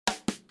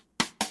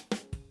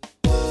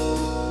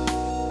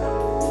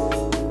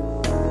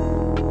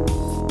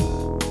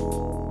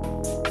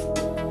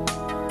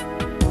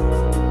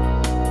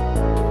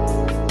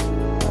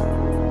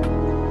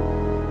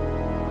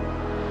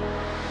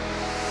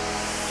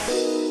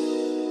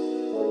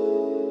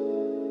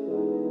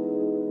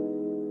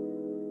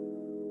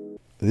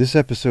This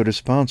episode is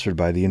sponsored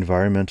by the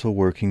Environmental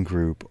Working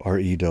Group, or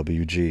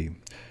EWG.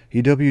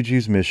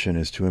 EWG's mission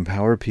is to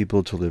empower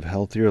people to live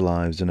healthier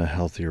lives in a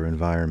healthier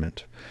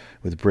environment.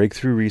 With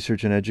breakthrough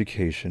research and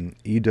education,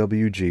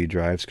 EWG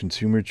drives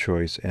consumer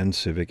choice and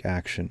civic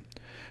action.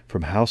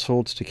 From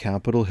households to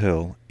Capitol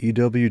Hill,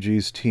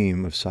 EWG's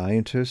team of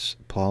scientists,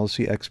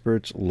 policy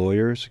experts,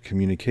 lawyers,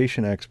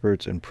 communication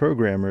experts, and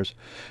programmers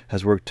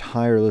has worked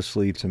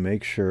tirelessly to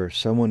make sure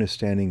someone is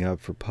standing up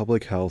for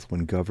public health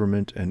when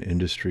government and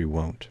industry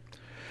won't.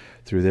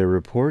 Through their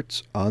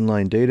reports,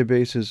 online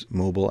databases,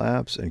 mobile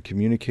apps, and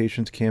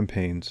communications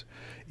campaigns,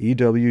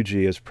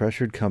 EWG has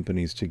pressured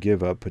companies to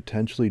give up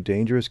potentially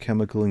dangerous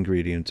chemical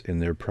ingredients in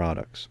their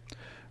products.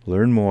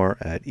 Learn more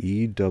at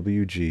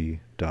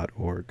ewg.org.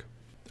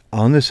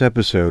 On this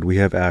episode, we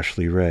have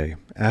Ashley Ray.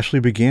 Ashley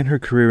began her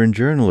career in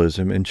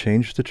journalism and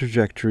changed the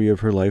trajectory of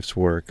her life's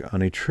work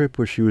on a trip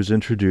where she was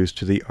introduced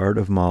to the art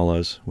of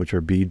malas, which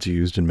are beads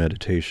used in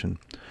meditation.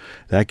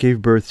 That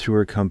gave birth to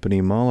her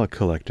company Mala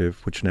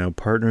Collective, which now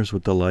partners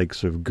with the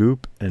likes of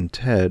Goop and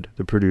TED,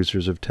 the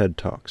producers of TED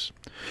Talks.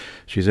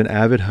 She's an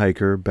avid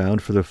hiker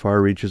bound for the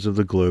far reaches of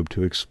the globe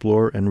to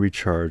explore and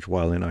recharge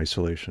while in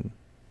isolation.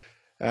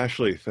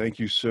 Ashley, thank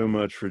you so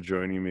much for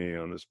joining me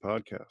on this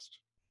podcast.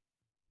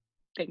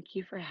 Thank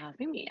you for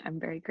having me. I'm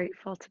very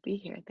grateful to be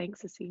here. Thanks,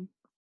 Ceci.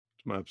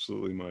 It's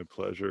absolutely my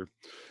pleasure.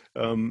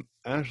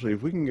 Ashley,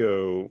 if we can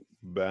go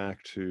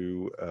back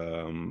to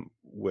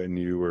when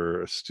you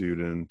were a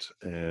student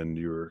and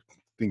you were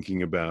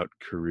thinking about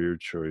career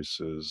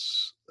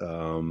choices,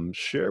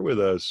 share with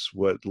us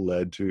what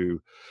led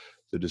to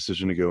the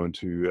decision to go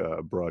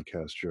into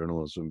broadcast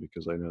journalism,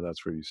 because I know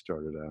that's where you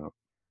started out.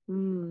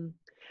 Mm.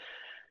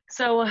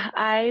 So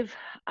I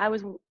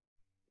was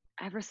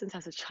ever since I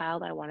was a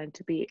child, I wanted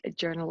to be a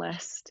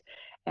journalist,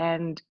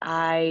 and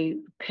I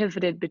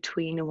pivoted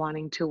between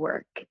wanting to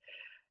work,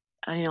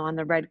 on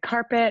the red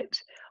carpet,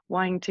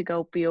 wanting to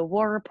go be a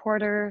war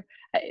reporter,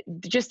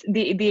 just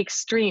the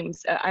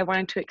extremes. I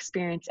wanted to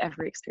experience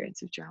every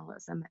experience of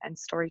journalism and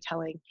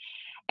storytelling,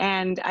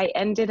 and I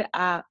ended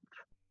up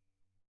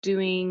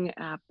doing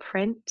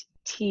print,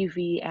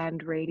 TV,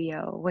 and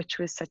radio, which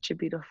was such a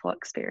beautiful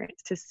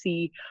experience to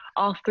see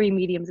all three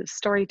mediums of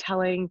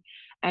storytelling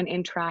and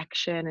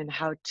interaction and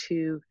how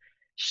to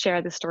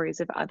share the stories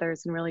of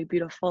others in really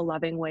beautiful,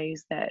 loving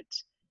ways that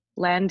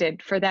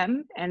landed for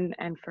them and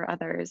for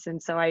others.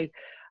 And so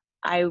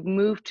I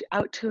moved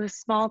out to a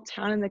small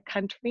town in the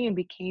country and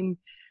became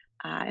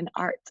an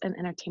arts and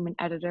entertainment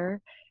editor.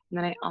 And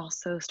then I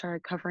also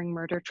started covering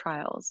murder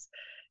trials.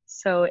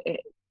 So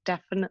it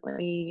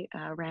definitely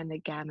ran the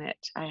gamut.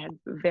 I had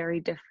very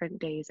different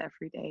days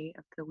every day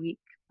of the week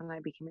when I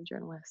became a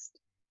journalist.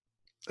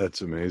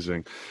 That's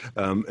amazing.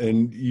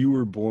 And you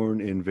were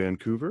born in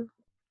Vancouver?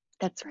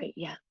 That's right,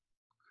 yeah.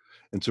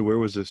 And so where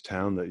was this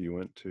town that you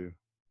went to?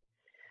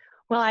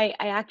 Well, I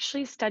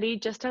actually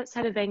studied just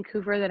outside of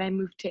Vancouver, then I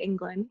moved to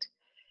England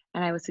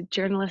and I was a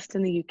journalist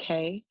in the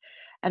UK.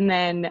 And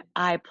then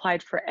I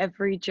applied for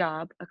every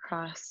job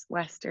across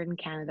Western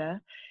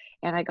Canada.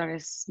 And I got a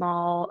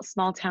small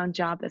town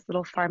job, this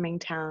little farming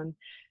town.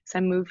 So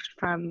I moved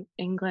from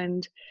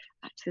England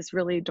to this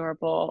really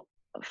adorable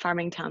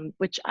farming town,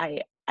 which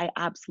I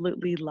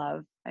absolutely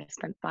love. I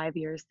spent 5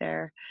 years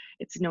there.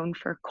 It's known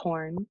for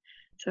corn.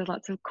 So there's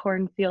lots of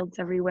cornfields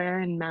everywhere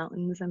and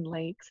mountains and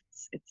lakes.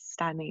 It's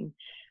stunning,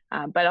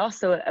 but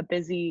also a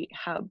busy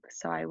hub.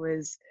 So I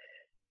was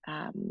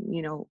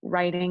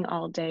writing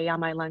all day on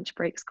my lunch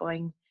breaks,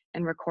 going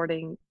and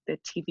recording the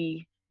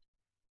TV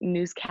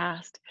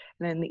newscast,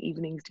 and then in the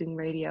evenings doing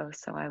radio.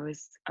 So I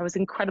was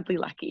incredibly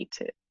lucky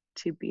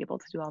to be able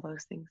to do all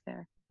those things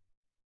there.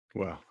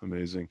 Wow,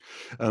 amazing.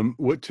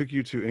 What took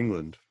you to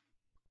England?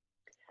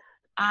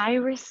 I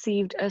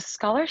received a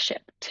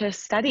scholarship to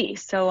study.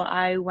 So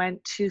I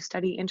went to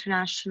study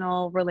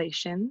international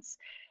relations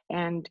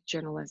and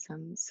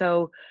journalism.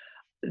 So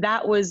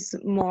that was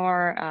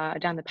more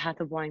down the path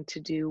of wanting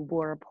to do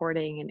war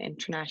reporting and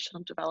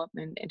international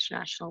development,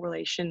 international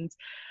relations,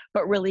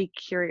 but really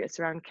curious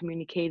around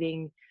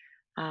communicating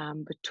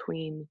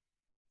between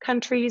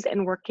countries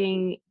and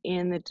working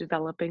in the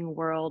developing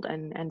world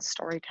and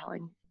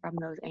storytelling from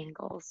those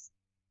angles.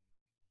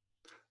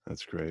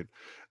 That's great.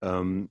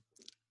 Um,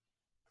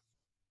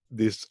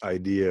 this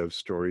idea of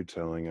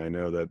storytelling, I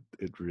know that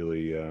it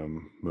really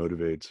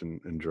motivates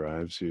and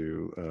drives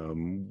you.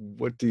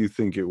 What do you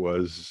think it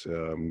was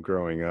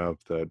growing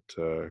up that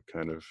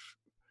kind of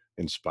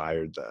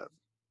inspired that?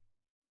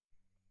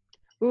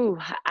 Ooh,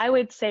 I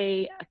would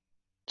say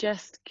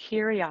just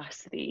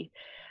curiosity.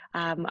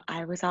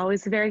 I was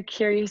always a very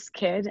curious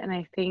kid, and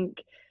I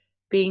think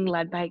being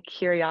led by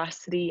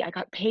curiosity, I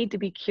got paid to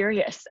be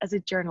curious as a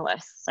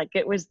journalist. Like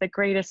it was the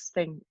greatest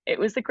thing. It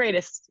was the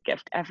greatest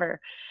gift ever.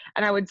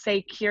 And I would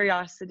say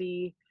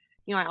curiosity,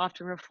 I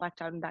often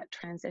reflect on that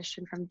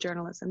transition from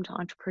journalism to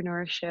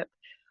entrepreneurship.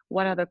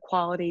 What are the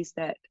qualities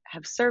that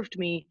have served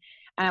me?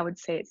 And I would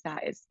say it's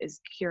that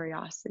is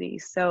curiosity.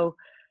 So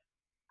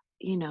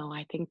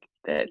I think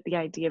that the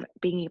idea of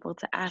being able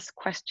to ask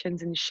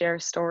questions and share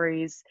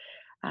stories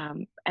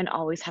And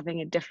always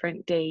having a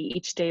different day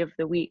each day of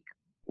the week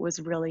was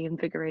really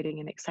invigorating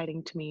and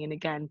exciting to me. And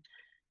again,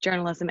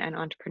 journalism and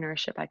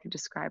entrepreneurship I could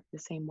describe the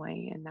same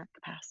way in that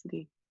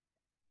capacity.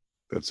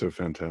 That's so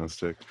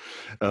fantastic.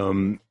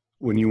 Um,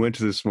 when you went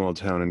to this small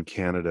town in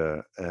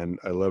Canada, and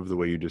I love the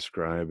way you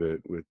describe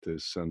it with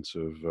this sense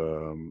of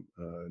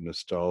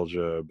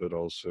nostalgia, but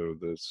also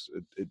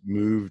it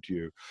moved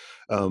you.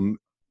 Um,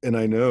 and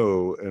I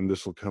know, and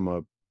this will come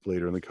up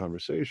later in the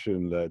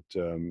conversation, that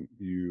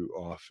you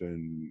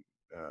often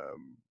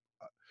um,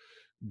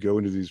 go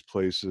into these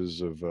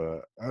places of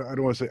I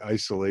don't want to say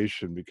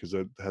isolation because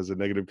that has a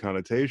negative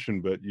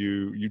connotation, but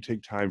you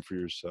take time for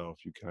yourself.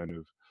 You kind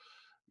of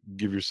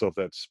give yourself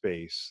that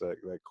space, that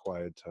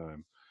quiet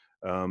time.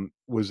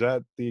 Was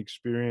that the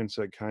experience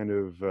that kind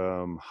of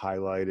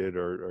highlighted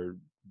or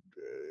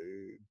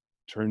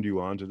turned you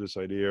on to this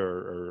idea,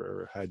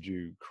 or had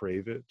you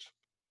crave it?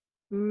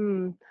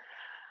 Mm,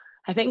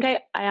 I think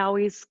I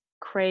always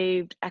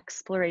craved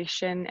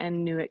exploration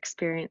and new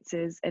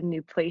experiences and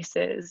new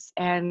places.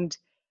 And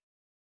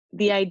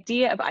the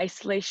idea of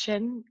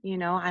isolation,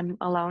 I'm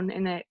alone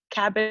in a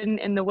cabin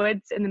in the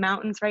woods in the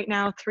mountains right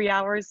now, 3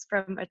 hours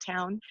from a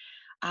town.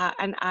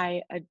 And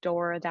I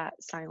adore that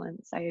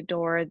silence. I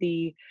adore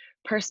the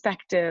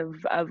perspective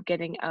of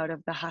getting out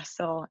of the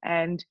hustle.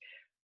 And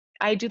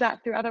I do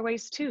that through other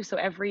ways too. So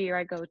every year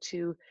I go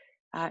to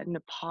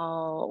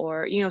Nepal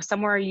or,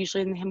 somewhere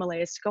usually in the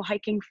Himalayas to go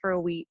hiking for a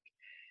week.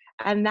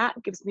 And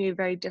that gives me a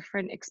very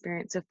different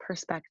experience of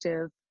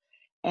perspective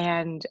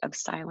and of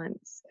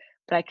silence,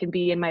 that I can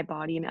be in my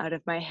body and out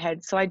of my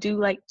head. So I do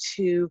like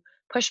to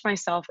push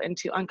myself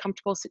into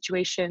uncomfortable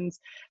situations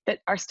that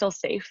are still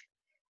safe,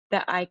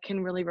 that I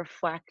can really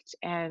reflect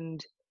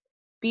and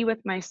be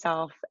with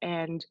myself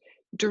and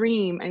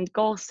dream and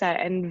goal set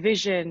and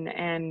vision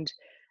and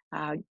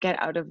get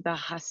out of the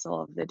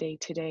hustle of the day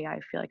to day. I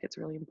feel like it's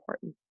really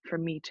important for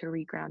me to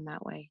reground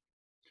that way.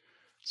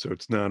 So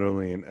it's not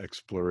only an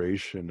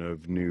exploration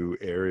of new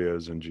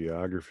areas and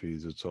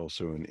geographies, it's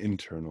also an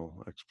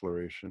internal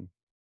exploration.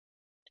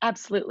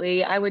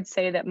 Absolutely. I would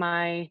say that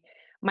my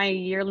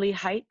yearly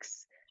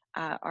hikes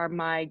are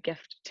my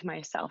gift to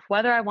myself,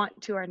 whether I want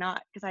to or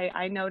not, because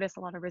I notice a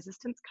lot of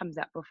resistance comes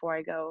up before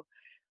I go.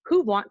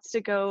 Who wants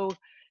to go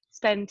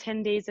spend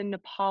 10 days in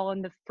Nepal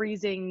in the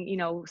freezing,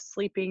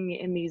 sleeping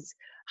in these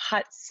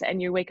huts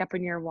and you wake up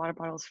and your water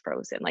bottle's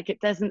frozen? Like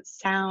it doesn't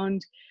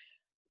sound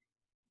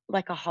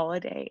like a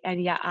holiday.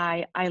 And yeah,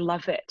 I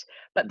love it.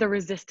 But the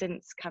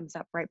resistance comes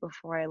up right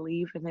before I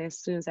leave. And then as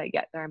soon as I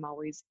get there, I'm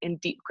always in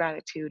deep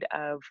gratitude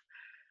of,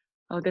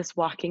 oh, this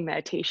walking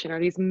meditation, or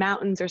these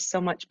mountains are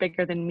so much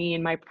bigger than me,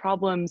 and my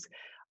problems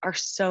are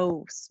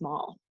so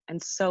small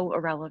and so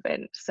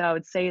irrelevant. So I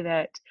would say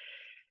that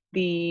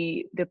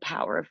the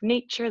power of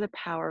nature, the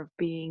power of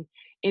being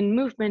in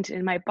movement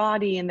in my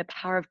body, and the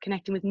power of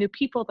connecting with new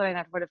people that I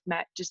never would have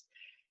met, just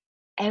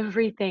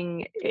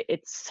everything,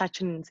 it's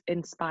such an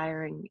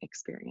inspiring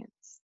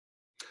experience.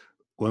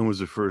 When was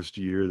the first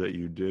year that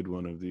you did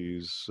one of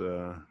these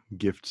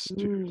gifts to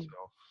Mm.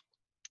 yourself?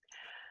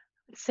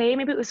 Say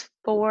maybe it was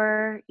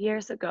 4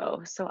 years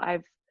ago. So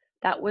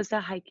that was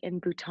a hike in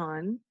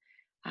Bhutan.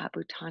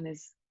 Bhutan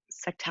is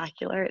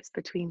spectacular. It's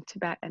between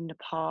Tibet and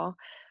Nepal.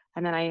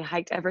 And then I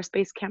hiked Everest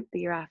Base Camp the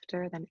year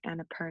after, then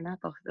Annapurna,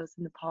 both of those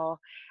in Nepal.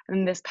 And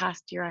then this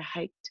past year I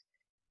hiked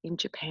in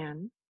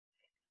Japan.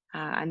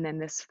 And then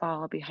this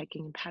fall I'll be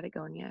hiking in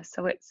Patagonia.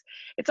 So it's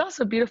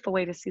also a beautiful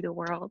way to see the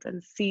world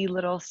and see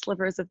little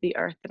slivers of the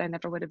earth that I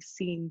never would have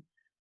seen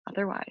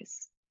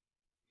otherwise.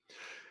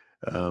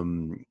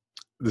 Um,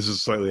 this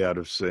is slightly out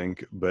of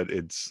sync, but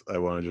I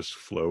want to just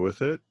flow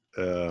with it.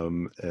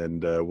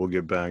 And we'll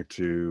get back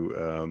to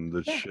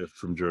the Yeah. shift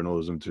from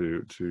journalism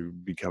to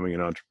becoming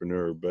an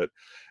entrepreneur. But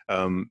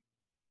um,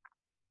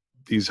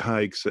 these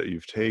hikes that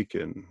you've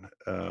taken,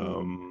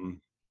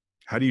 Mm.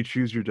 how do you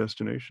choose your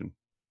destination?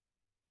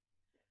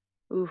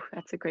 Ooh,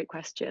 that's a great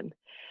question.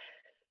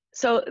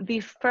 So the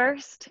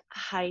first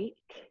hike,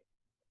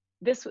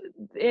 this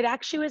it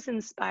actually was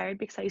inspired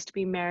because I used to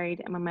be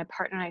married, and when my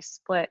partner and I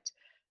split,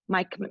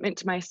 my commitment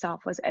to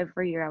myself was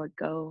every year I would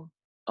go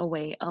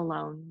away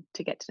alone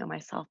to get to know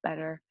myself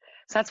better.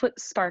 So that's what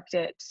sparked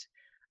it,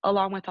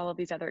 along with all of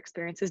these other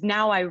experiences.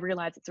 Now I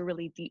realize it's a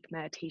really deep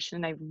meditation,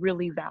 and I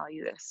really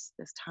value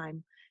this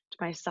time to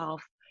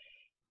myself.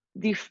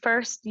 The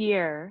first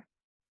year,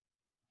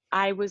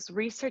 I was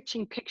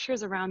researching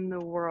pictures around the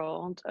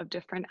world of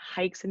different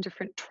hikes and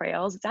different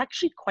trails. It's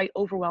actually quite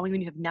overwhelming when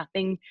you have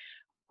nothing,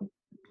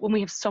 when we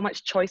have so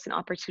much choice and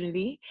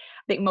opportunity.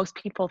 I think most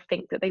people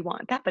think that they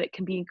want that, but it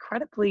can be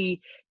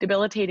incredibly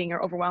debilitating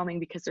or overwhelming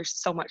because there's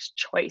so much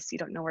choice. You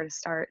don't know where to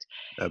start.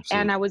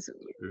 And Absolutely. I was,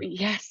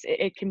 yes,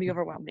 it can be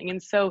overwhelming.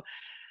 And so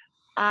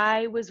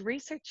I was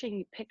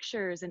researching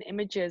pictures and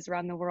images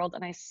around the world,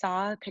 and I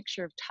saw a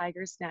picture of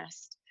Tiger's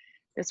Nest,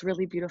 this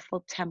really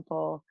beautiful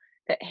temple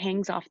that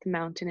hangs off the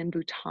mountain in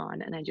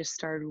Bhutan, and I just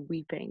started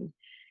weeping.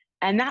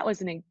 And that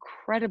was an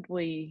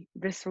incredibly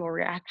visceral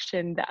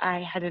reaction that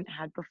I hadn't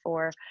had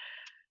before.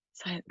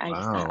 So I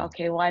just thought, Wow.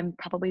 okay, well, I'm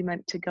probably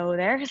meant to go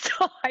there.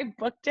 So I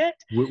booked it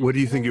What do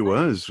you and I think it went.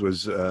 was?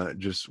 Was,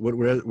 just what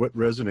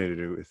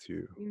resonated with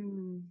you?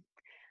 Mm.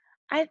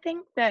 I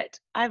think that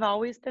I've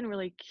always been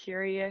really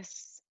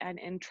curious and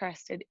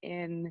interested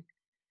in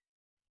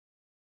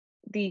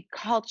the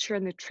culture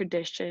and the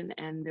tradition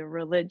and the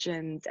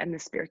religions and the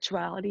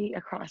spirituality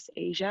across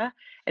Asia,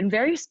 and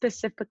very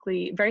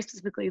specifically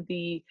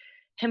the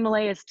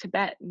Himalayas,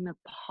 Tibet,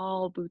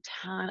 Nepal,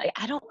 Bhutan.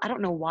 I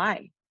don't know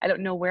why. I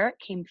don't know where it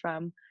came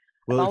from.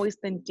 I've Well, always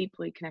been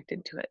deeply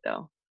connected to it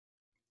though.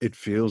 it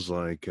feels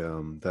like,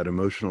 that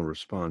emotional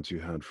response you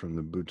had from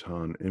the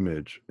Bhutan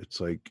image,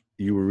 it's like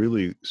you were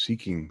really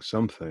seeking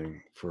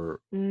something for a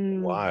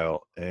Mm,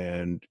 while,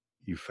 and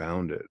you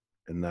found it,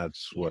 and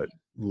that's yeah, what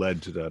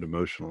led to that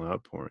emotional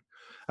outpouring.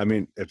 I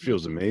mean, it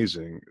feels yeah.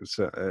 amazing. It's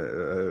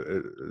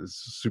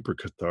super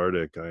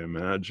cathartic, I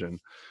imagine.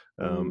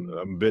 Mm.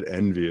 I'm a bit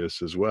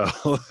envious as well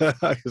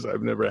because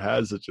I've never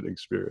had such an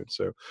experience,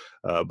 so,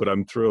 but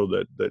I'm thrilled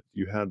that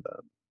you had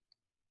that.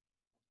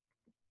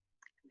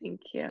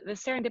 Thank you. The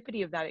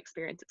serendipity of that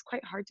experience, it's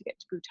quite hard to get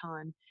to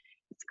Bhutan.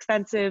 It's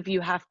expensive.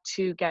 You have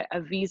to get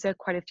a visa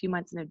quite a few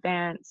months in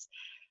advance.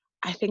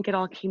 I think it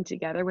all came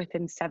together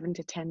within 7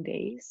 to 10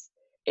 days.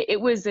 It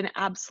was an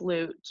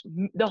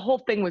the whole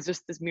thing was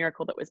just this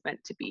miracle that was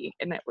meant to be,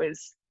 and it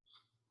was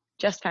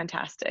just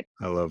fantastic.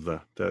 I love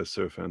that. That is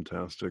so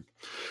fantastic.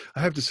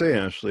 I have to say,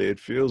 Ashley, it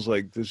feels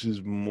like this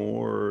is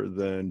more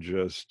than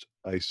just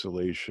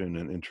isolation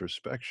and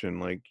introspection.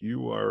 Like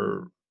you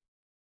are Mm,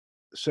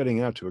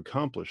 setting out to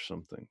accomplish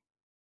something.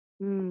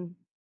 mm.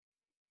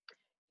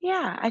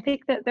 Yeah, I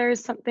think that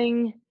there's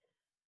something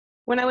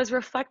when I was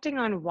reflecting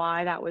on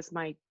why that was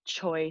my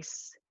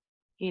choice,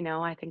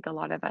 I think a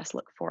lot of us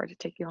look forward to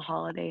taking a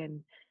holiday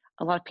and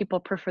a lot of people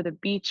prefer the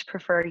beach,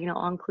 prefer,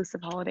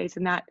 all-inclusive holidays.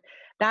 And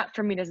that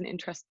for me doesn't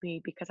interest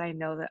me because I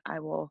know that I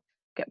will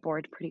get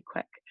bored pretty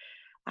quick.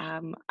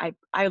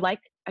 I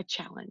like a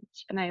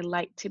challenge and I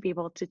like to be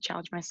able to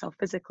challenge myself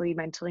physically,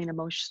 mentally, and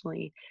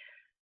emotionally.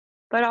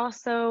 But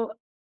also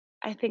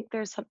I think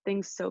there's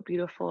something so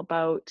beautiful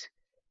about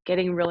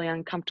getting really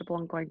uncomfortable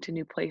and going to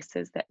new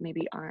places that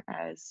maybe aren't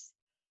as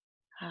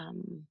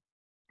um,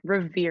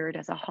 revered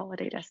as a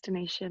holiday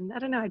destination. I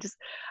don't know.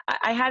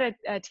 I had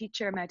a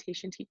teacher, a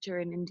meditation teacher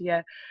in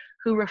India,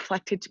 who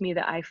reflected to me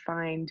that I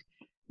find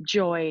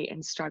joy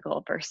and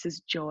struggle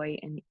versus joy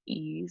and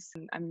ease.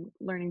 And I'm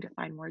learning to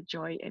find more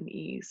joy and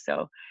ease.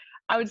 So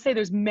I would say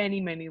there's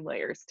many, many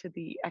layers to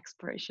the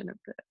exploration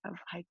of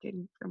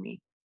hiking for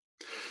me.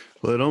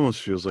 Well, it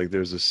almost feels like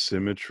there's a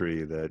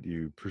symmetry that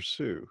you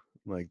pursue,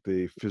 like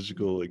the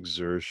physical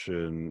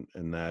exertion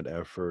and that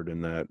effort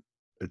and that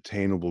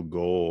attainable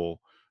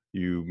goal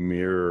you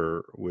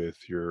mirror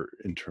with your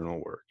internal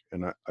work.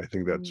 And I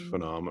think that's Mm.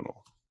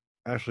 phenomenal.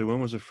 Ashley,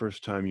 when was the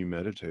first time you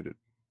meditated?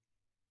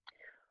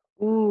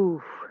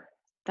 Ooh,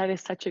 that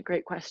is such a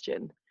great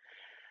question.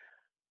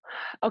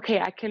 Okay,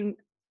 I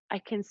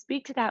can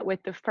speak to that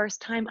with the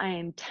first time I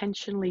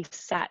intentionally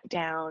sat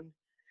down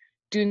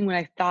doing what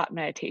I thought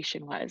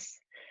meditation was.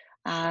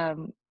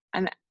 Um,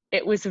 and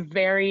it was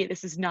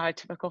this is not a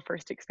typical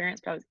first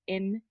experience, but I was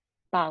in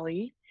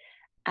Bali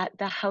at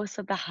the house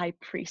of the high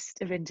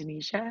priest of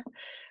Indonesia.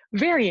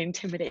 Very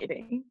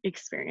intimidating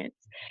experience.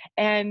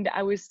 And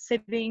I was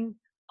sitting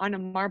on a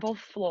marble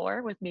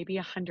floor with maybe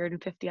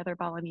 150 other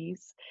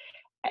Balinese,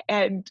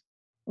 and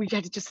we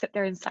had to just sit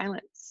there in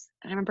silence.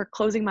 And I remember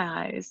closing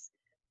my eyes.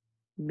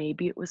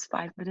 Maybe it was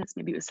 5 minutes,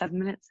 maybe it was 7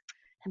 minutes,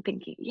 and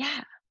thinking, yeah,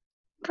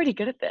 I'm pretty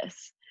good at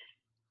this.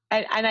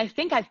 And I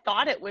think I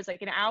thought it was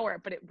like an hour,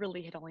 but it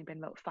really had only been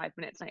about 5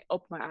 minutes. And I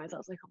opened my eyes. I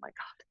was like, oh my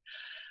God,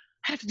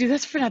 I have to do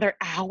this for another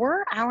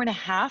hour and a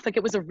half. Like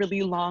it was a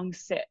really long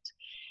sit.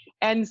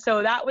 And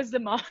so that was the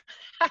moment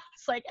I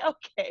was like,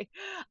 okay,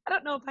 I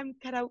don't know if I'm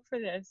cut out for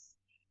this.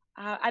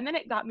 And then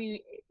it got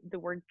me, the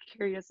word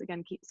curious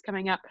again keeps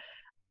coming up,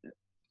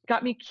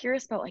 got me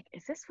curious about like,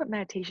 is this what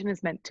meditation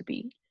is meant to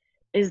be?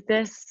 Is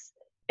this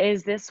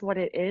is this what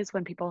it is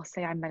when people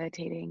say I'm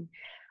meditating?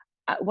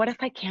 What if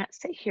I can't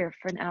sit here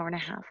for an hour and a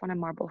half on a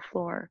marble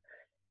floor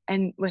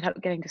and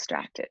without getting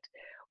distracted?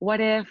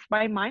 What if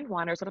my mind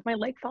wanders? What if my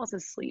leg falls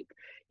asleep?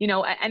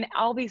 And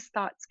all these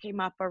thoughts came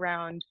up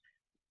around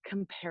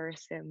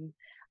comparison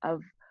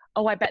of,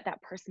 oh, I bet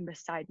that person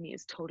beside me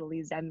is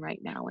totally zen right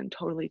now and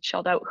totally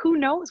chilled out. Who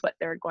knows what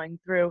they're going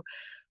through?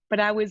 But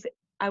I was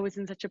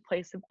in such a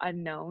place of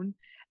unknown,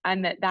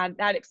 and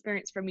that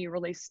experience for me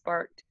really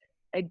sparked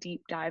a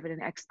deep dive and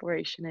an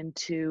exploration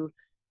into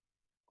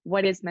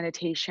what is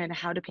meditation,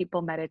 how do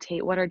people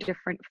meditate, what are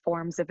different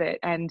forms of it,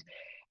 and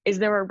is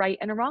there a right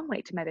and a wrong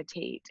way to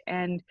meditate?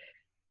 And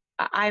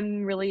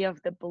I'm really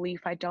of the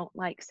belief, I don't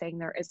like saying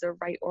there is a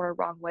right or a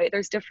wrong way.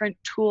 There's different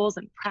tools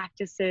and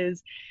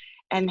practices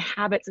and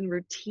habits and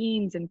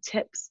routines and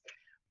tips.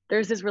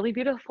 There's this really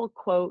beautiful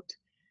quote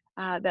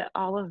that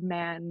all of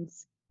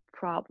man's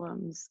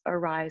problems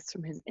arise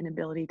from his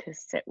inability to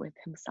sit with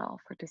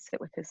himself or to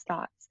sit with his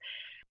thoughts.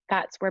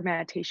 That's where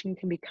meditation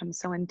can become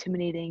so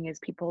intimidating, is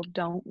people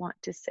don't want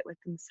to sit with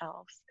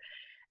themselves.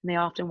 and they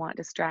often want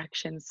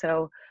distraction.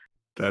 So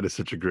That is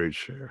such a great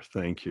share.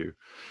 Thank you.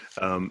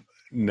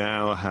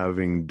 Now,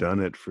 having done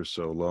it for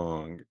so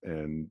long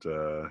and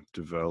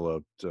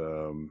developed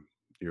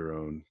your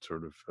own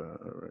sort of,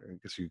 I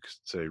guess you could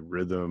say,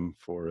 rhythm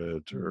for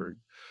it, mm, or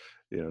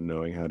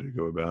knowing how to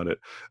go about it.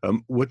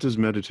 What does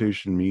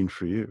meditation mean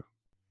for you?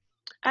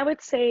 I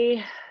would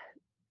say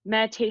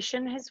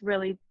meditation has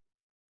really,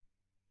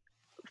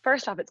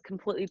 first off, it's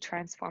completely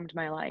transformed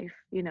my life,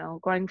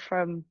 going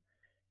from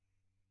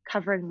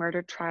covering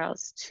murder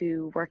trials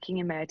to working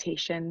in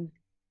meditation.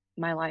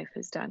 My life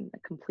has done a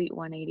complete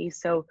 180.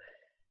 So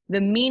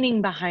the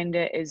meaning behind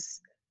it is,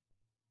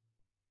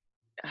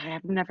 I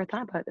have never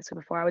thought about this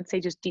before. I would say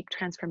just deep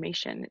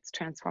transformation. It's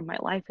transformed my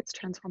life. It's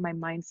transformed my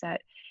mindset.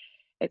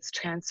 It's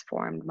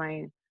transformed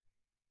my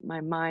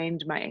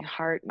mind, my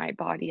heart, my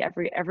body,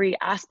 every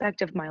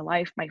aspect of my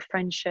life, my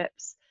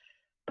friendships.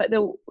 But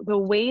the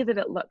way that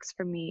it looks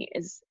for me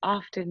is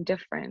often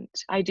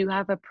different. I do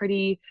have a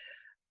pretty,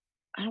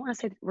 I don't want to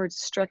say the word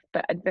strict,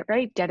 but a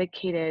very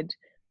dedicated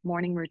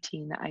morning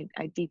routine that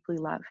I deeply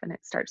love. And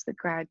it starts with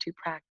gratitude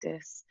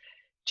practice,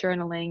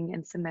 journaling,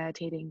 and some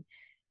meditating.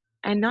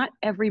 And not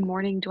every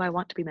morning do I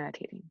want to be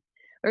meditating.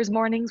 There's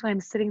mornings when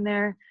I'm sitting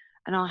there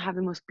and I'll have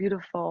the most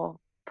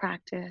beautiful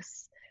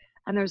practice.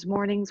 And there's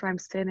mornings where I'm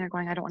sitting there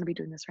going, I don't want to be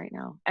doing this right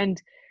now.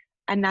 And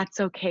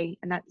that's okay.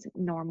 And that's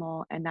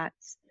normal. And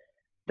that's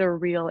the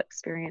real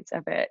experience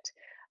of it.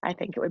 I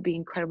think it would be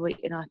incredibly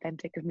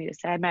inauthentic of me to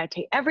say I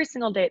meditate every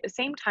single day at the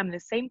same time, in the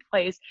same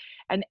place.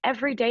 And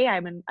every day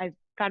I've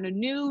found a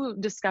new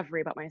discovery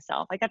about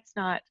myself. Like that's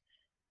not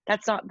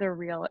the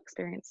real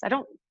experience.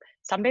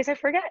 Some days I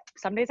forget,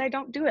 some days I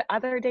don't do it.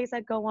 Other days I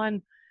go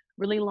on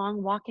really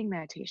long walking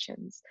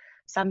meditations.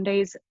 Some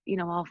days,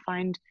 I'll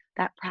find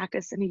that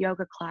practice in a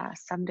yoga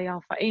class. Someday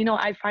I'll find,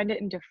 I find it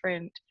in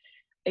different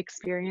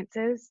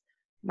experiences.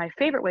 My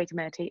favorite way to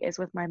meditate is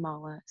with my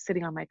mala,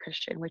 sitting on my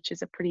cushion, which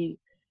is a pretty,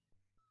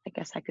 I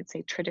guess I could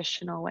say,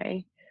 traditional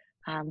way,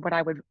 what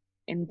I would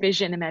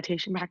envision a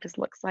meditation practice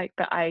looks like.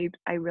 But I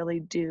really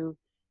do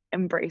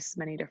embrace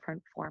many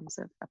different forms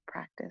of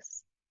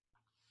practice.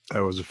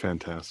 That was a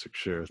fantastic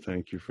share.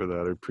 Thank you for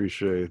that. I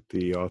appreciate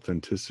the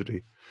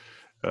authenticity,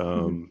 Mhm.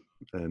 um,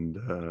 and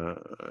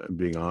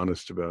being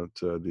honest about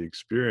the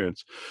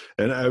experience.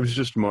 And I was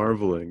just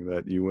marveling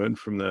that you went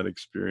from that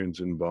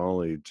experience in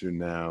Bali to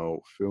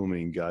now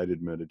filming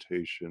guided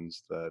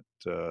meditations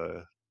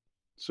that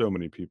so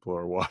many people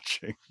are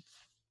watching.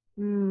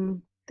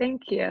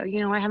 Thank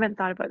you. I haven't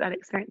thought about that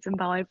experience in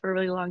Bali for a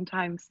really long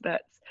time. So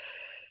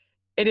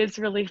it is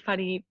really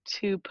funny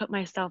to put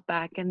myself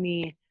back in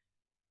the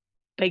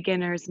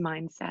beginner's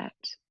mindset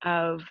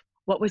of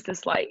what was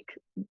this like?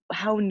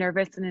 How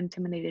nervous and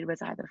intimidated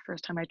was I the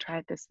first time I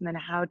tried this? And then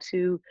how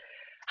to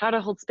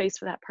hold space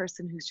for that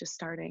person who's just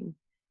starting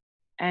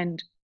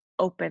and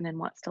open and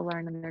wants to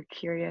learn and they're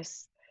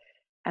curious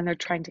and they're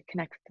trying to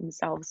connect with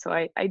themselves. So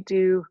I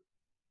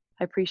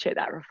appreciate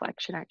that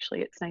reflection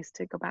actually. It's nice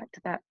to go back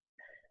to that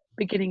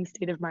beginning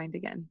state of mind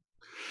again.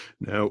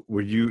 Now,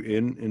 were you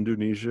in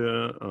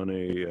Indonesia on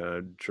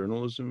a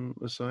journalism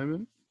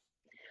assignment?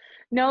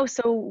 No,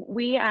 so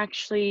we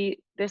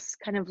actually, this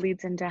kind of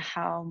leads into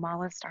how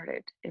Mala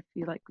started, if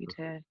you'd like me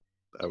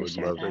I to would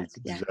share love it. that. It's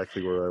Yeah,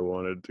 exactly where I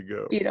wanted to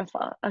go.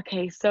 beautiful.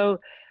 Okay,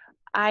 so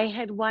I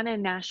had won a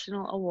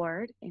national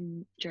award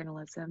in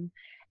journalism,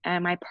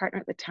 and my partner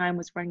at the time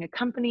was running a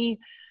company.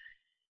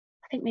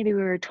 I think maybe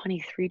we were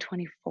 23,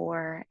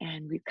 24,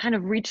 and we kind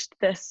of reached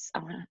this, I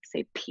want to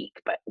say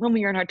peak, but when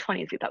we were in our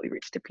 20s, we thought we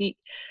reached a peak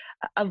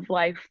of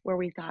life where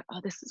we thought,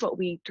 oh, this is what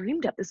we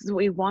dreamed of. This is what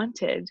we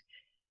wanted.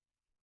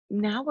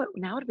 Now what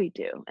do we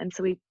do? And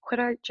so we quit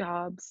our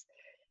jobs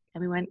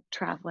and we went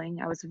traveling.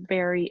 I was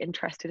very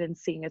interested in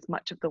seeing as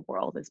much of the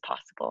world as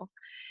possible.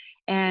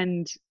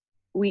 And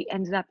we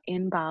ended up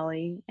in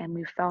Bali and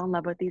we fell in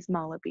love with these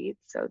mala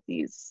beads. So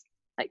these,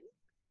 like,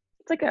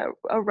 it's like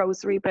a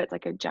rosary, but it's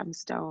like a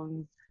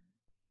gemstone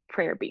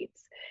prayer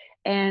beads.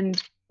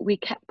 And we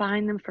kept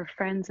buying them for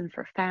friends and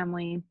for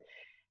family.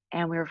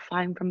 And we were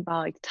flying from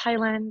Bali to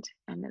Thailand.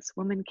 And this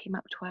woman came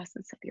up to us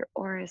and said, your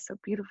aura is so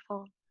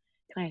beautiful.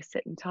 Can I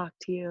sit and talk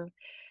to you?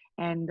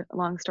 And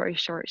long story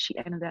short, she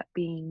ended up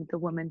being the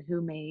woman who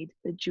made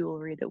the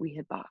jewelry that we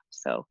had bought.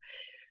 So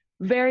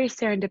very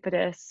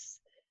serendipitous,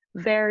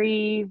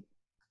 very,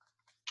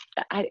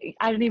 I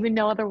don't even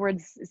know other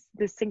words.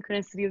 The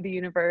synchronicity of the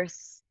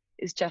universe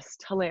is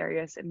just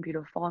hilarious and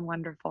beautiful and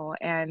wonderful.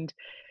 And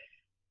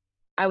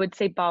I would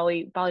say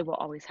Bali will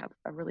always have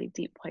a really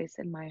deep place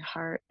in my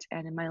heart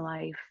and in my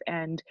life.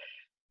 And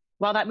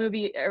while that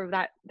movie or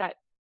that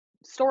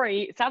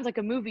story, it sounds like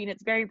a movie and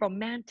it's very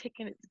romantic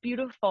and it's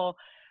beautiful,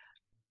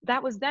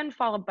 that was then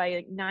followed by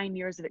like 9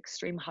 years of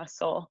extreme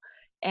hustle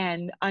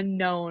and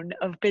unknown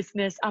of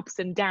business ups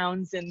and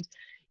downs and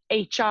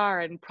HR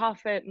and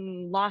profit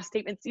and loss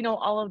statements,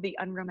 all of the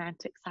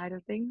unromantic side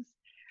of things.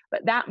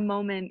 But that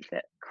moment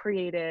that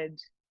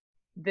created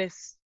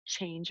this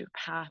change of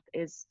path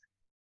it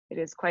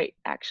is quite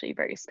actually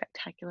very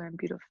spectacular and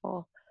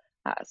beautiful.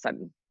 So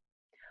I'm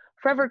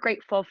forever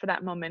grateful for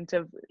that moment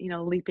of,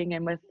 leaping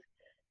in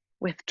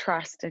with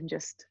trust and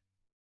just,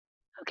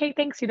 okay,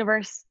 thanks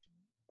universe.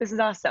 This is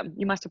awesome.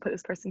 You must have put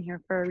this person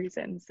here for a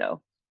reason.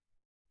 So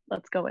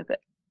let's go with it.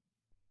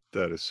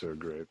 That is so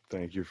great.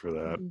 Thank you for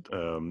that.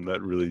 Mhm.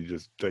 That really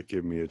that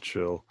gave me a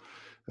chill.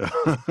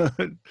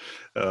 The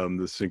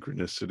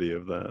synchronicity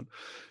of that.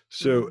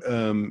 So,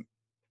 Yeah.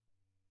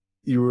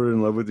 you were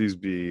in love with these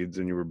beads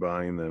and you were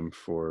buying them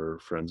for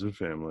friends and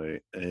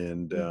family.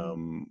 And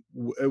Mhm.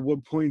 at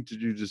what point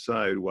did you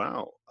decide,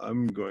 wow,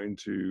 I'm going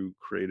to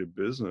create a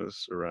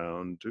business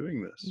around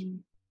doing this?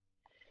 Mm.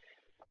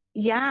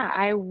 Yeah,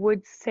 I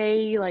would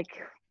say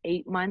like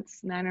 8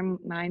 months,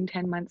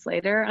 10 months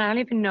later. And I don't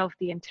even know if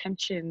the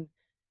intention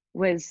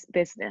was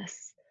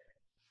business.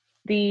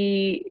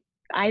 The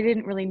I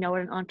didn't really know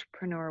what an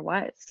entrepreneur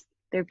was.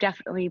 There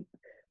definitely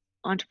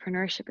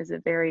Entrepreneurship is a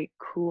very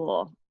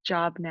cool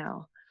job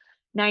now.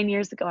 9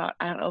 years ago,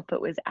 I don't know if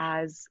it was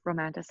as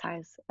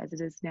romanticized as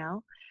it is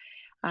now.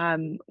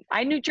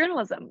 I knew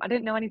journalism. I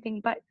didn't know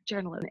anything but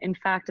journalism. In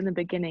fact, in the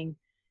beginning,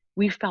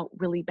 we felt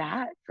really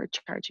bad for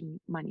charging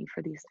money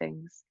for these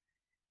things.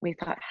 We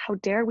thought, how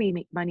dare we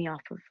make money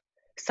off of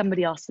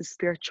somebody else's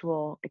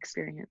spiritual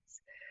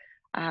experience?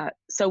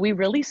 So we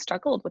really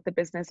struggled with the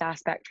business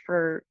aspect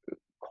for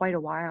quite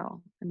a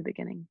while in the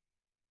beginning.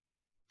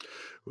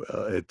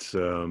 Well, it's,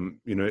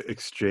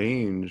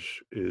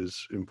 exchange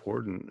is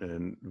important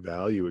and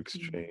value Mm,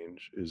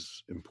 exchange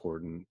is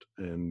important.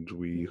 And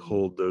we mm,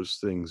 hold those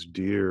things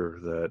dear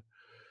that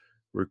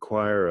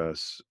require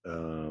us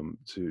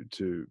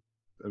to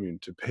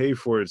pay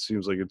for it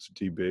seems like it's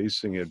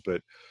debasing it,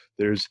 but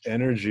there's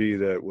energy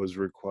that was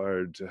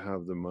required to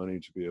have the money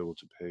to be able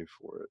to pay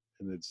for it.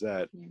 And it's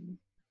that yeah.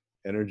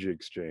 energy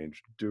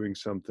exchange, doing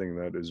something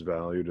that is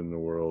valued in the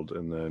world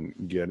and then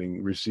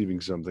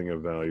receiving something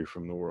of value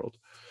from the world.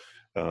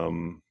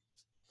 Um,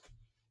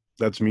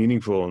 that's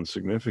meaningful and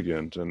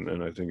significant.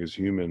 And I think as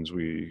humans,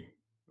 we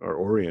are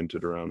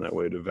oriented around that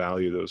way to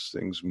value those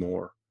things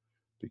more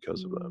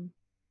because of that. Mm.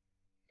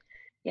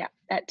 Yeah,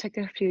 that took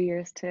a few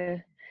years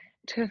to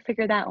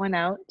figure that one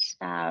out.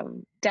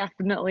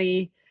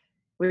 Definitely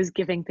was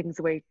giving things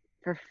away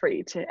for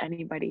free to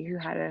anybody who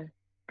had a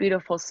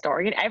beautiful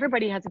story, and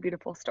everybody has a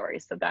beautiful story.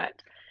 So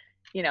that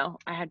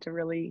I had to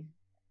really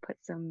put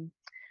some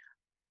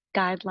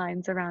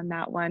guidelines around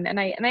that one. And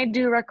I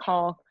do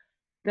recall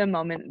the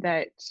moment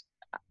that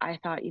I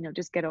thought,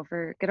 just get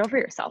over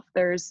yourself.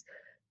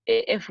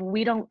 If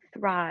we don't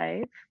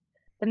thrive,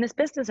 then this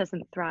business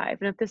doesn't thrive.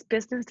 And if this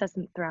business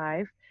doesn't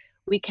thrive,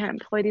 we can't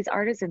employ these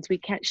artisans. We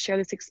can't share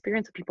this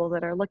experience with people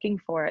that are looking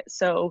for it.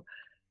 So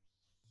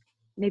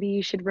maybe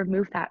you should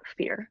remove that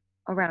fear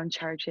around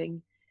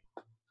charging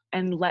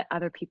and let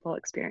other people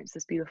experience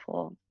this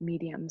beautiful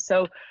medium.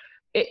 So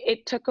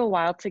it took a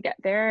while to get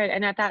there.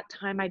 And at that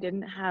time, I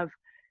didn't have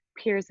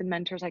peers and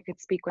mentors I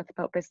could speak with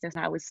about business.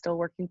 And I was still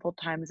working full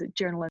time as a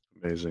journalist.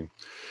 Amazing.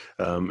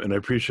 And I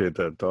appreciate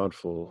that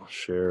thoughtful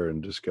share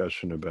and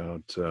discussion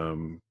about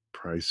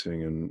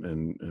pricing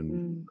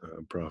and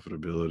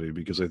profitability,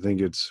 because I think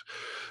it's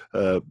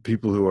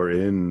people who are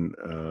in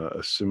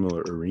a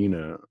similar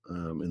arena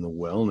in the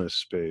wellness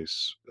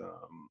space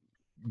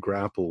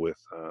grapple with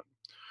that.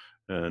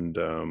 And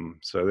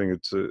so I think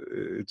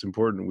it's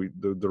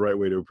important. The right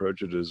way to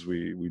approach it is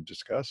we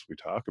discuss, we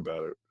talk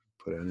about it,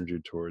 put energy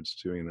towards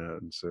doing that,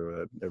 and so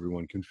that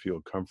everyone can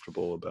feel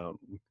comfortable about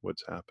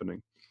what's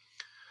happening.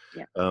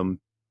 Yeah. Um,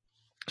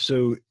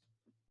 so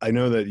I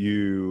know that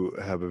you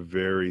have a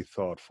very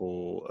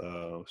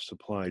thoughtful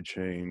supply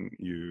chain.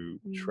 You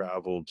Mm,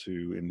 travel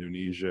to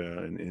Indonesia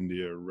and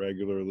India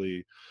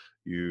regularly.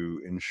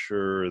 You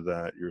ensure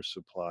that your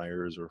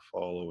suppliers are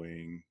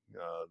following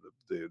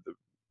the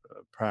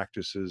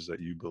practices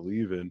that you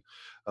believe in.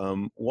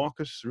 Walk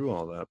us through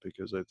all that,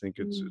 because I think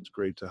mm, it's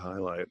great to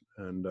highlight.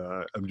 And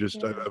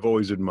yeah. I've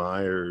always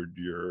admired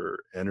your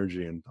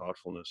energy and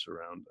thoughtfulness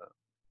around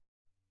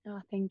that.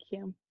 Oh, thank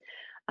you.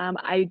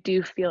 I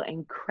do feel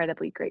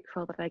incredibly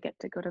grateful that I get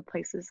to go to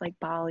places like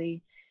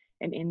Bali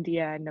and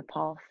India and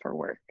Nepal for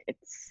work.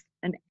 It's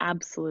an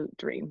absolute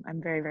dream.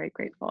 I'm very, very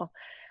grateful.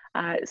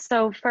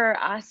 So for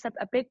us,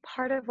 a big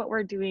part of what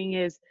we're doing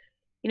is,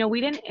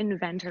 we didn't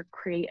invent or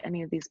create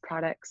any of these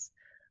products.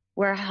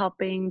 We're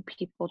helping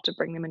people to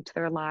bring them into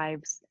their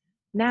lives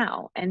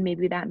now. And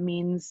maybe that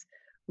means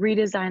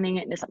redesigning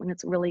it into something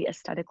that's really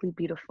aesthetically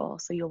beautiful.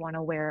 So you'll want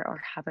to wear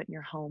or have it in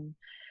your home.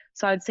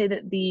 So I'd say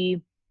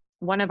that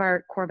one of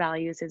our core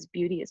values is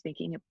beauty, is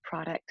making a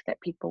product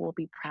that people will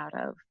be proud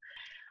of.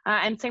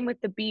 And same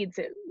with the beads.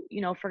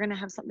 If we're going to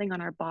have something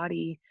on our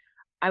body,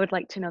 I would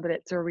like to know that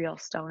it's a real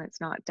stone, it's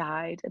not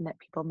dyed, and that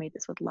people made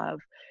this with love,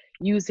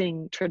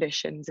 using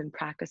traditions and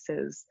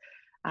practices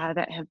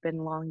that have been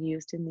long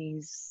used in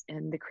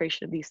the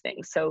creation of these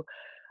things. So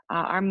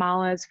our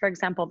malas, for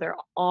example, they're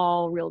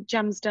all real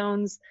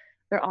gemstones.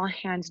 They're all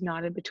hand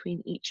knotted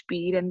between each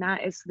bead, and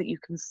that is so that you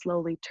can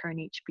slowly turn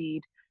each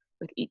bead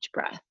with each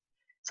breath.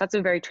 So that's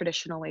a very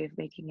traditional way of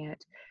making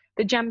it.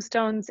 The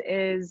gemstones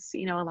is,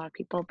 a lot of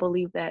people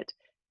believe that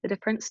the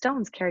different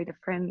stones carry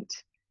different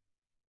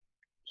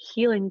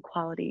healing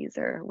qualities,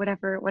 or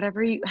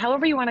whatever you,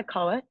 however you want to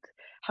call it,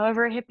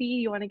 however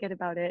hippie you want to get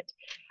about it.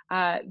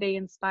 They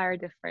inspire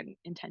different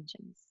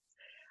intentions.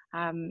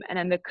 And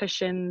then the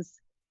cushions,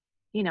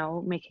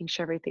 making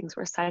sure everything's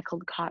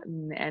recycled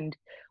cotton, and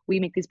we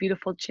make these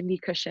beautiful chimney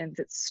cushions.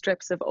 It's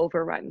strips of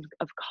overrun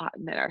of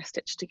cotton that are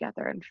stitched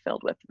together and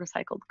filled with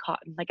recycled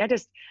cotton. Like,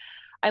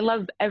 I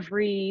love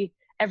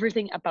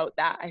everything about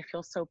that. I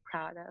feel so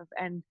proud of.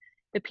 And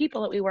the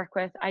people that we work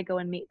with, I go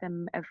and meet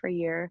them every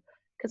year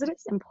because it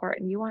is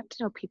important. You want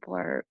to know people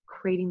are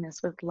creating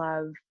this with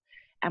love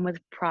and with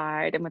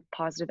pride and with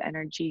positive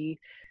energy.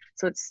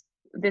 So it's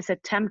this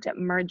attempt at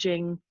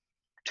merging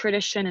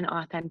tradition and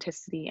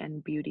authenticity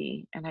and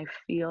beauty. And I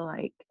feel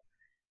like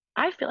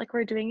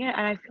we're doing it,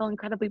 and I feel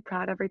incredibly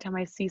proud every time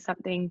I see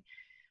something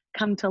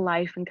come to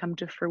life and come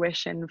to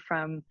fruition,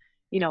 from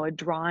a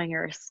drawing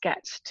or a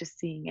sketch to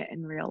seeing it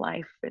in real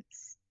life.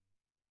 It's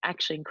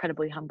actually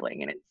incredibly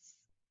humbling, and it's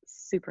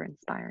super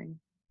inspiring.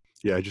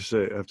 Yeah, I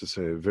have to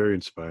say, very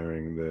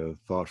inspiring, the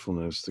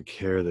thoughtfulness, the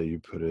care that you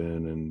put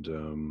in, and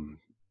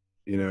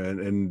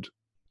and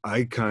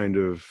I kind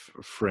of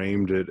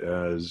framed it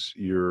as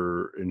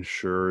you're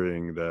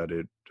ensuring that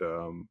it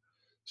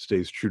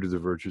stays true to the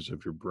virtues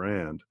of your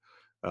brand.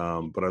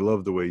 But I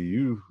love the way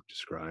you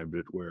described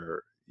it,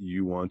 where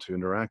you want to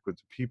interact with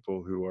the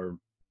people who are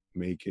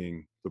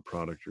making the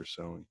product you're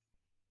selling.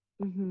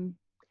 Hmm.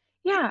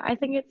 Yeah, I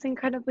think it's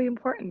incredibly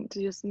important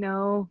to just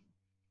know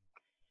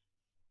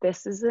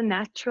this is a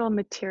natural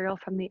material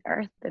from the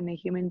earth, and a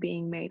human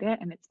being made it,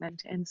 and it's meant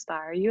to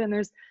inspire you. And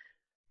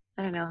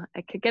I don't know,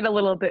 I could get a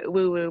little bit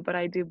woo woo, but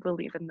I do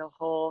believe in the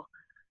whole,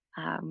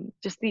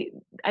 just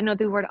I know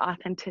the word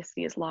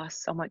authenticity has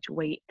lost so much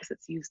weight because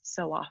it's used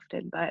so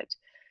often, but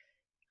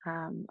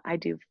I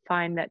do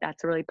find that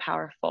that's a really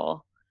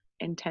powerful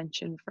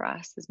intention for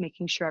us, is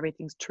making sure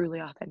everything's truly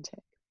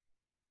authentic.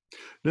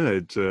 No,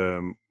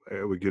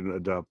 we can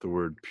adopt the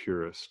word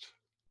purist.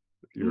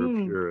 You're a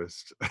Mm,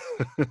 purist.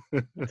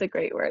 that's a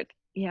great word.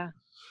 Yeah,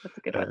 that's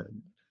a good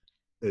one.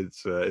 And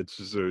it's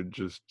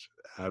just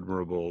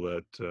admirable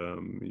that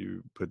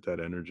you put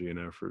that energy and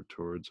effort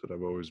towards it.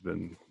 I've always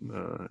been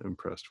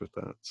impressed with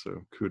that.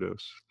 So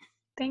kudos.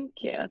 Thank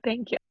you.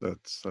 Thank you.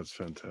 That's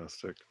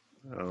fantastic.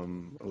 I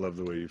love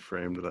the way you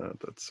framed that.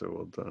 That's so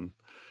well done.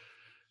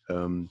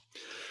 Um,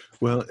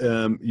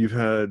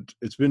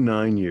 it's been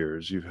 9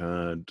 years. You've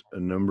had a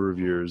number of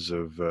years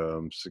of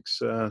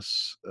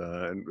success,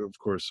 and of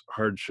course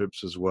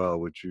hardships as well,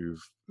 which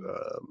you've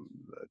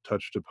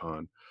touched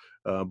upon.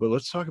 But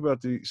let's talk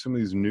about some of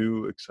these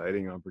new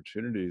exciting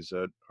opportunities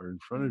that are in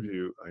front of Mm,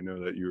 you. I know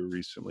that you were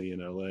recently in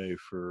LA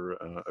for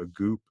a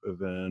Goop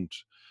event,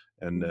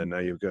 and mm, then now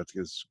you've got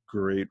this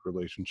great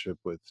relationship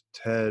with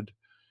TED.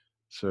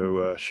 So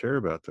mhm. share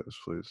about those,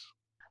 please.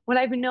 What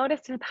I've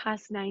noticed in the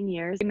past 9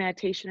 years,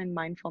 meditation and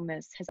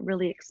mindfulness has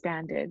really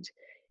expanded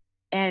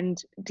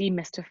and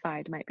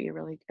demystified, might be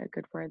a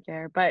good word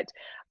there. But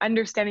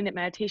understanding that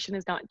meditation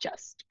is not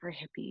just for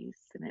hippies,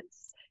 and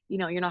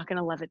you're not going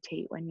to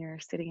levitate when you're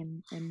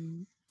sitting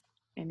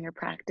in your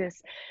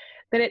practice,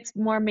 that it's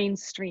more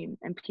mainstream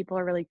and people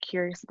are really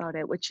curious about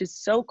it, which is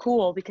so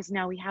cool because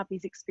now we have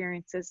these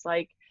experiences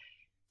like,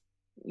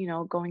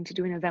 going to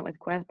do an event with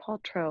Gwyneth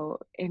Paltrow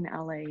in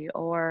LA,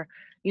 or,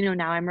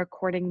 now I'm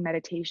recording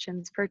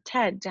meditations for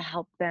TED to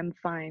help them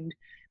find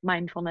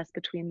mindfulness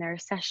between their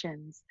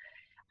sessions.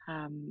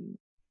 Um,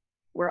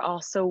 we're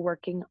also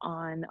working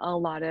on a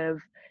lot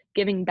of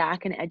giving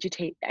back and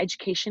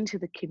education to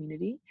the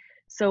community.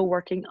 So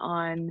working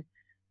on,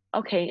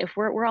 okay, if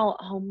we're all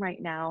at home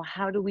right now,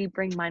 how do we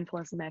bring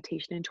mindfulness and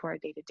meditation into our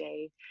day to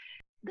day?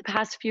 The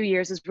past few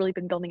years has really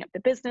been building up the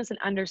business and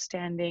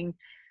understanding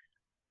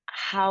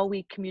how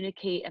we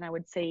communicate. And I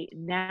would say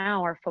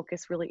now our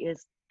focus really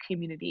is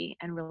community,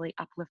 and really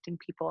uplifting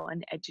people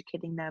and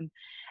educating them,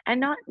 and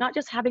not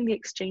just having the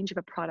exchange of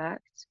a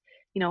product,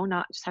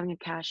 not just having a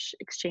cash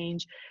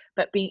exchange,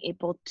 but being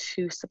able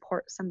to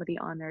support somebody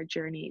on their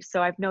journey.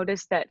 So I've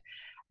noticed that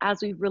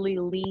as we've really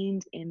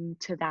leaned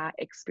into that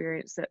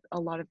experience, that a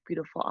lot of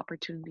beautiful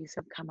opportunities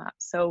have come up.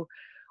 So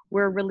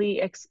we're really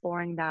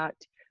exploring that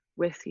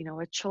with,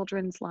 a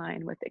children's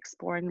line, with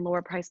exploring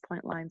lower price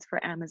point lines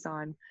for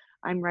Amazon.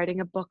 I'm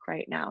writing a book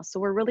right now. So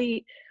we're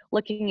really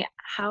looking at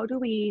how do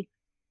we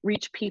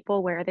reach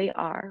people where they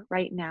are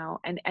right now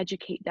and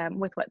educate them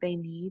with what they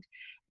need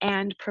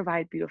and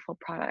provide beautiful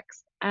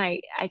products. And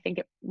I think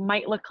it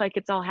might look like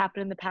it's all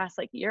happened in the past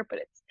like year, but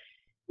it's,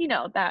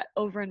 that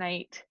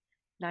overnight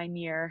 9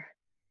 year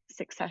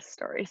success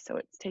story. So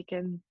it's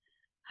taken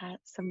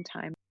some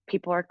time.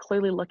 People are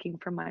clearly looking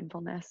for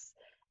mindfulness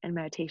and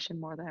meditation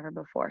more than ever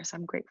before. So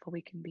I'm grateful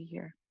we can be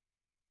here.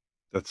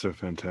 That's so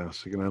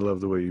fantastic, and I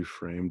love the way you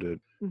framed it.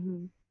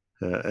 Hmm.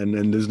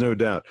 And there's no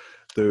doubt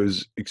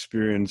those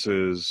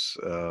experiences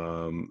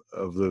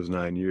of those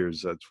 9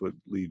 years. That's what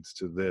leads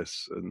to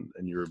this,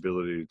 and your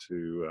ability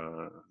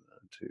to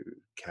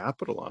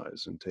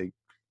capitalize and take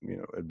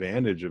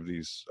advantage of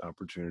these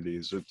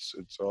opportunities.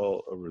 It's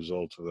all a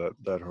result of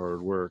that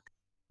hard work.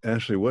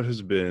 Ashley, what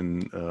has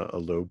been a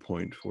low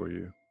point for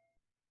you?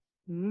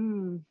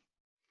 Mm.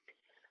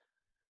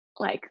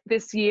 Like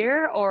this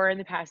year or in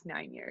the past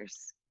 9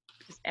 years?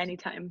 Just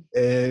anytime.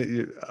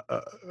 And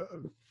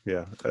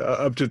yeah,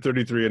 up to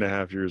 33 and a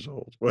half years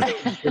old.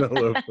 What's been a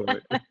low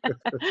point?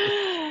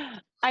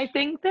 I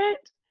think that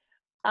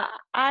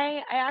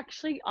I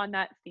actually, on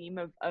that theme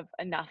of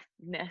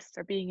enoughness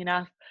or being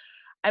enough,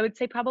 I would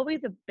say probably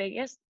the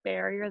biggest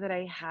barrier that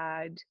I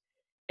had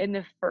in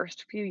the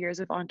first few years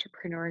of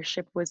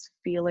entrepreneurship was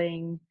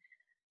feeling,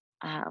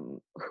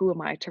 who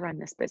am I to run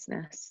this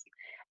business?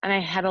 And I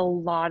had a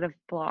lot of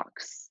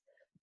blocks,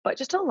 but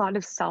just a lot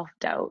of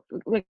self-doubt,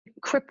 like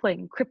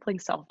crippling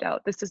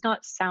self-doubt. This does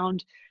not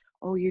sound,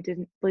 oh, you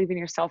didn't believe in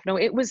yourself. No,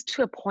 it was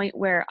to a point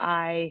where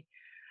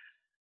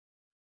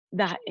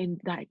that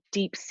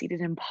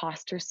deep-seated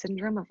imposter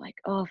syndrome of like,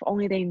 oh, if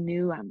only they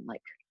knew I'm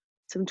like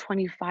some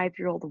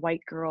 25-year-old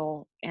white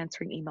girl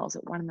answering emails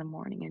at 1 in the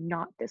morning and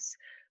not this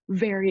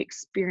very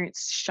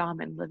experienced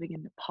shaman living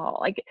in Nepal.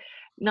 Like,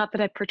 not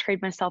that I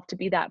portrayed myself to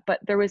be that, but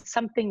there was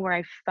something where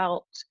I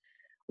felt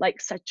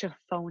like such a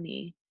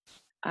phony,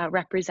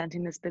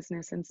 representing this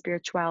business and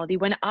spirituality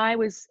when I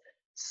was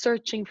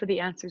searching for the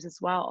answers as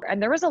well.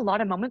 And there was a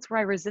lot of moments where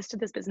I resisted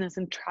this business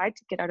and tried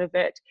to get out of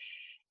it,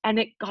 and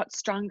it got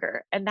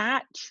stronger. And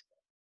that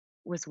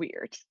was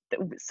weird. That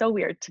was so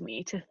weird to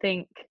me to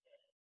think,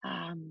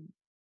 um,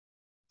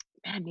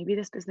 man, maybe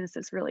this business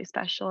is really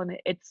special and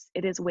it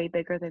is way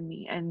bigger than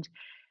me. And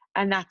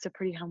that's a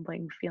pretty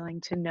humbling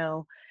feeling to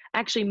know.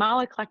 Actually,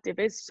 Mala Collective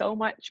is so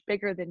much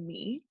bigger than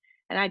me,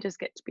 and I just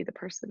get to be the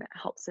person that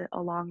helps it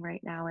along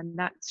right now. And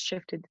that's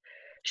shifted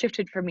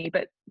for me.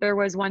 But there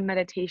was one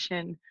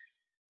meditation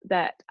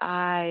that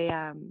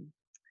I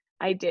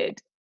did,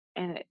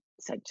 and it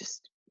said,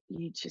 just you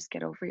need to just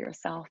get over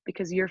yourself,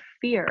 because your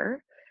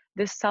fear,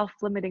 this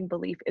self-limiting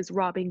belief, is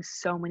robbing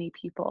so many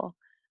people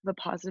of a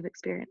positive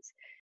experience.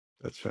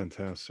 That's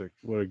fantastic.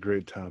 What a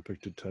great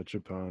topic to touch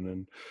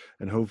upon,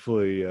 and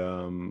hopefully,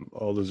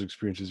 all those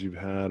experiences you've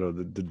had, or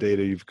the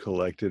data you've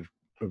collected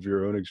of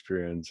your own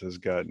experience, has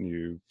gotten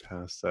you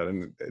past that,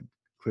 and it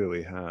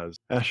clearly has.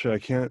 Asha, I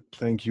can't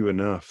thank you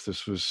enough.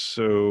 This was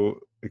so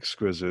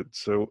exquisite,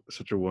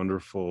 such a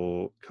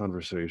wonderful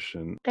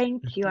conversation.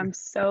 Thank you. I'm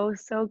so,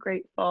 so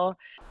grateful.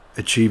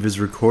 Achieve is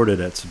recorded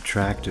at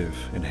Subtractive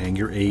in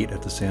Hangar 8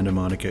 at the Santa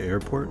Monica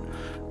Airport.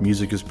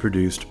 Music is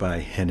produced by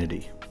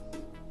Hennedy.